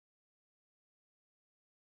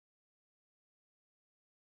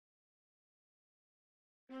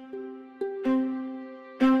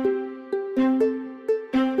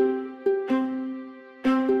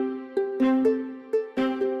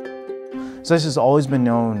Zeiss has always been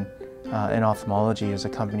known in ophthalmology as a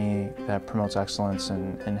company that promotes excellence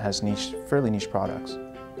and has fairly niche products.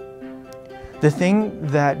 The thing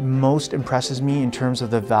that most impresses me in terms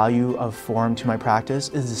of the value of Forum to my practice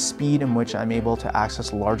is the speed in which I'm able to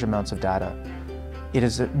access large amounts of data. It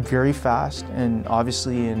is very fast, and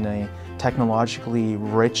obviously in a technologically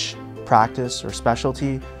rich practice or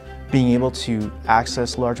specialty, being able to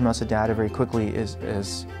access large amounts of data very quickly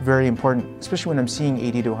is very important, especially when I'm seeing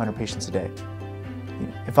 80 to 100 patients a day.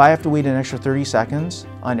 If I have to wait an extra 30 seconds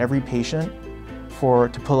on every patient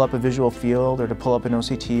to pull up a visual field or to pull up an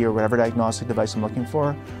OCT or whatever diagnostic device I'm looking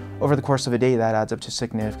for, over the course of a day that adds up to a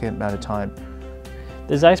significant amount of time.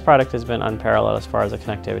 The Zeiss product has been unparalleled as far as the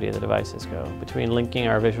connectivity of the devices go. Between linking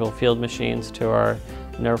our visual field machines to our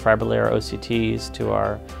neurofibrillary OCTs to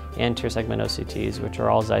our anterior segment OCTs, which are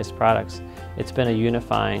all Zeiss products, it's been a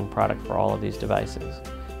unifying product for all of these devices.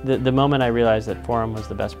 The moment I realized that Forum was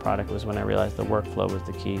the best product was when I realized the workflow was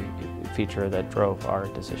the key feature that drove our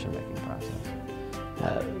decision-making process.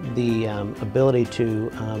 The ability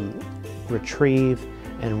to retrieve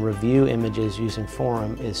and review images using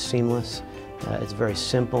Forum is seamless. It's very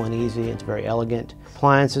simple and easy. It's very elegant.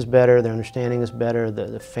 Compliance is better. Their understanding is better.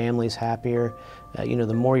 The family's happier. You know,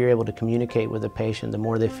 the more you're able to communicate with the patient, the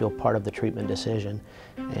more they feel part of the treatment decision.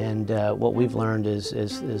 And what we've learned is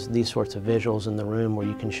these sorts of visuals in the room where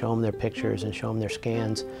you can show them their pictures and show them their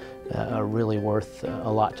scans are really worth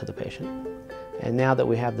a lot to the patient. And now that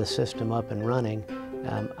we have the system up and running,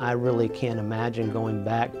 I really can't imagine going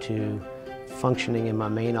back to functioning in my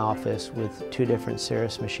main office with 2 different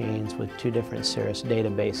Cirrus machines, with 2 different Cirrus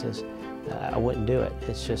databases. I wouldn't do it.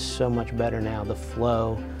 It's just so much better now, the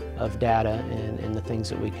flow of data and the things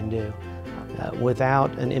that we can do.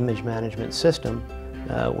 Without an image management system,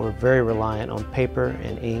 we're very reliant on paper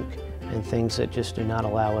and ink and things that just do not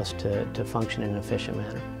allow us to function in an efficient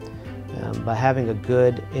manner. By having a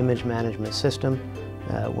good image management system,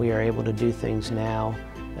 we are able to do things now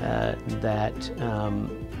that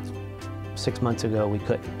 6 months ago we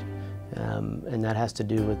couldn't. And that has to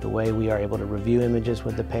do with the way we are able to review images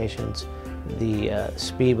with the patients, the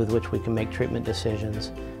speed with which we can make treatment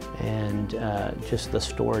decisions, and just the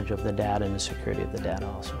storage of the data and the security of the data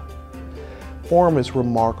also. Forum is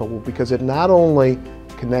remarkable because it not only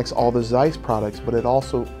connects all the Zeiss products, but it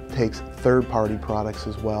also takes third-party products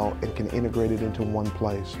as well and can integrate it into one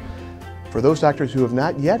place. For those doctors who have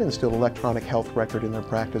not yet instilled electronic health record in their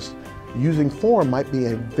practice, using Forum might be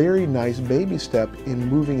a very nice baby step in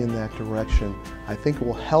moving in that direction. I think it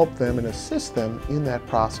will help them and assist them in that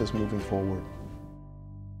process moving forward.